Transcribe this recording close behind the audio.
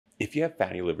If you have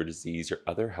fatty liver disease or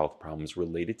other health problems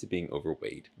related to being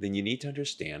overweight, then you need to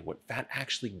understand what fat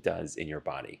actually does in your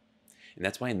body. And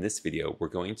that's why in this video, we're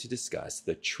going to discuss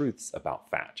the truths about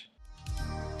fat.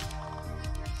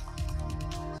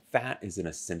 Fat is an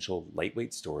essential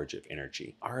lightweight storage of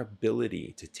energy. Our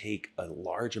ability to take a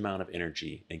large amount of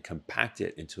energy and compact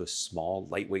it into a small,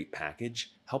 lightweight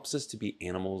package helps us to be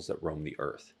animals that roam the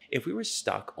earth. If we were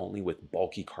stuck only with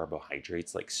bulky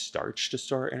carbohydrates like starch to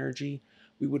store our energy,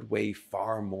 we would weigh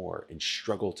far more and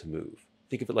struggle to move.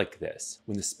 Think of it like this.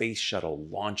 When the space shuttle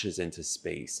launches into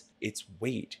space, its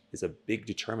weight is a big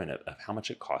determinant of how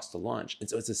much it costs to launch. And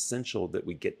so it's essential that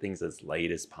we get things as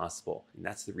light as possible. And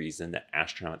that's the reason that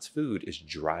astronauts' food is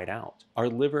dried out. Our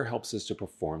liver helps us to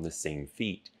perform the same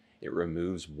feat. It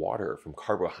removes water from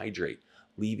carbohydrate,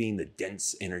 leaving the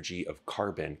dense energy of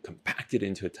carbon compacted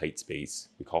into a tight space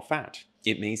we call fat.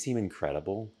 It may seem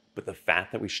incredible, but the fat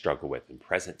that we struggle with in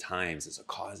present times as a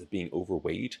cause of being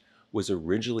overweight was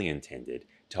originally intended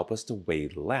to help us to weigh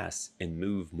less and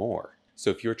move more. So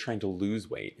if you're trying to lose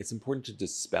weight, it's important to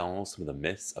dispel some of the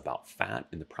myths about fat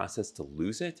in the process to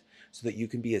lose it so that you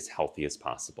can be as healthy as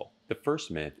possible. The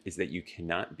first myth is that you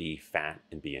cannot be fat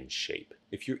and be in shape.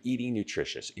 If you're eating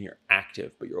nutritious and you're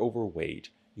active but you're overweight,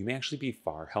 you may actually be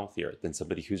far healthier than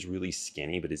somebody who's really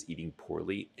skinny but is eating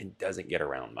poorly and doesn't get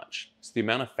around much. So the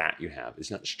amount of fat you have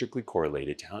is not strictly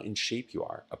correlated to how in shape you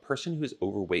are. A person who is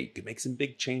overweight could make some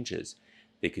big changes.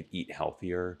 They could eat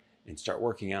healthier and start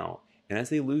working out. And as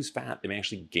they lose fat, they may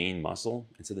actually gain muscle,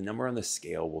 and so the number on the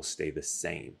scale will stay the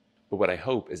same. But what I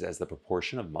hope is as the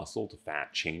proportion of muscle to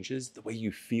fat changes, the way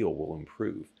you feel will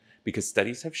improve. Because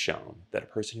studies have shown that a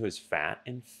person who is fat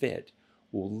and fit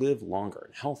will live longer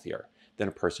and healthier than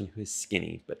a person who is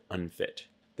skinny but unfit.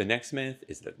 The next myth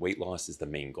is that weight loss is the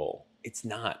main goal. It's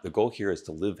not. The goal here is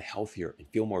to live healthier and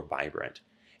feel more vibrant.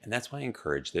 And that's why I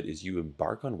encourage that as you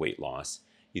embark on weight loss,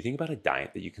 you think about a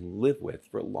diet that you can live with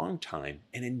for a long time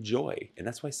and enjoy. And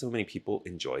that's why so many people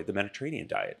enjoy the Mediterranean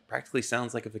diet. It practically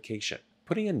sounds like a vacation.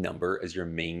 Putting a number as your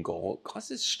main goal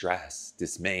causes stress,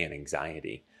 dismay, and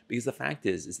anxiety. Because the fact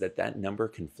is that that number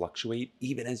can fluctuate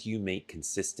even as you make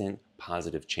consistent,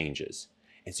 positive changes.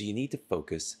 And so you need to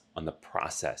focus on the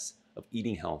process of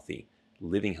eating healthy,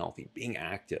 living healthy, being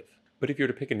active. But if you're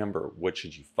to pick a number, what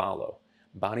should you follow?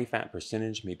 Body fat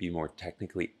percentage may be more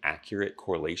technically accurate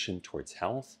correlation towards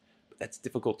health, but that's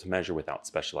difficult to measure without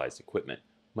specialized equipment.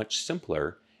 Much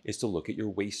simpler is to look at your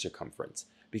waist circumference,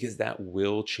 because that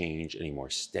will change in a more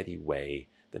steady way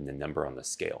than the number on the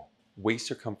scale. Waist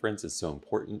circumference is so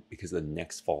important because the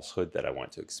next falsehood that I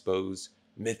want to expose,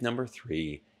 myth number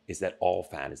 3, is that all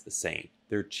fat is the same.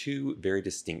 There are two very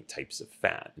distinct types of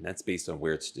fat, and that's based on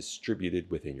where it's distributed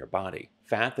within your body.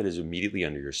 Fat that is immediately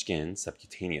under your skin,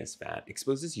 subcutaneous fat,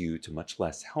 exposes you to much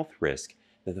less health risk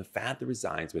than the fat that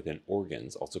resides within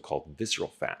organs, also called visceral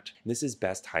fat. And this is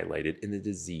best highlighted in the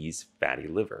disease fatty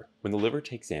liver. When the liver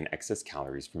takes in excess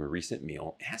calories from a recent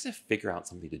meal, it has to figure out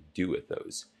something to do with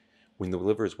those. When the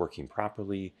liver is working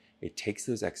properly, it takes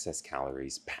those excess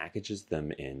calories, packages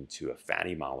them into a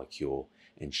fatty molecule,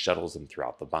 and shuttles them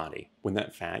throughout the body. When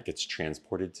that fat gets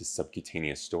transported to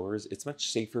subcutaneous stores, it's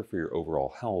much safer for your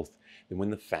overall health than when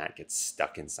the fat gets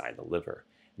stuck inside the liver.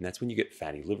 And that's when you get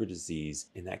fatty liver disease,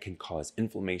 and that can cause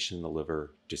inflammation in the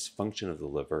liver, dysfunction of the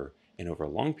liver, and over a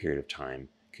long period of time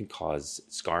can cause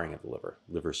scarring of the liver,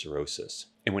 liver cirrhosis.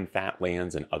 And when fat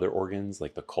lands in other organs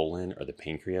like the colon or the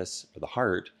pancreas or the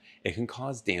heart, it can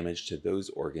cause damage to those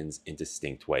organs in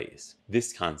distinct ways.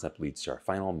 This concept leads to our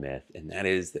final myth, and that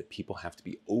is that people have to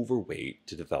be overweight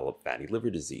to develop fatty liver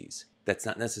disease. That's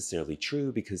not necessarily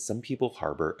true because some people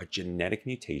harbor a genetic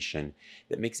mutation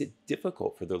that makes it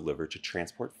difficult for their liver to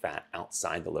transport fat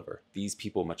outside the liver. These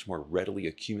people much more readily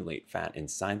accumulate fat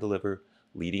inside the liver,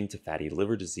 leading to fatty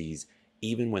liver disease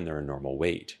even when they're a normal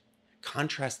weight.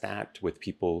 Contrast that with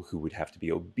people who would have to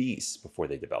be obese before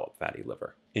they develop fatty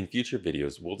liver. In future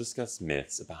videos, we'll discuss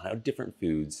myths about how different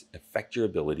foods affect your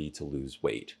ability to lose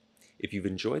weight. If you've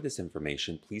enjoyed this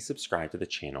information, please subscribe to the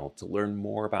channel to learn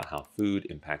more about how food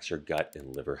impacts your gut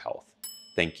and liver health.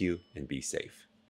 Thank you and be safe.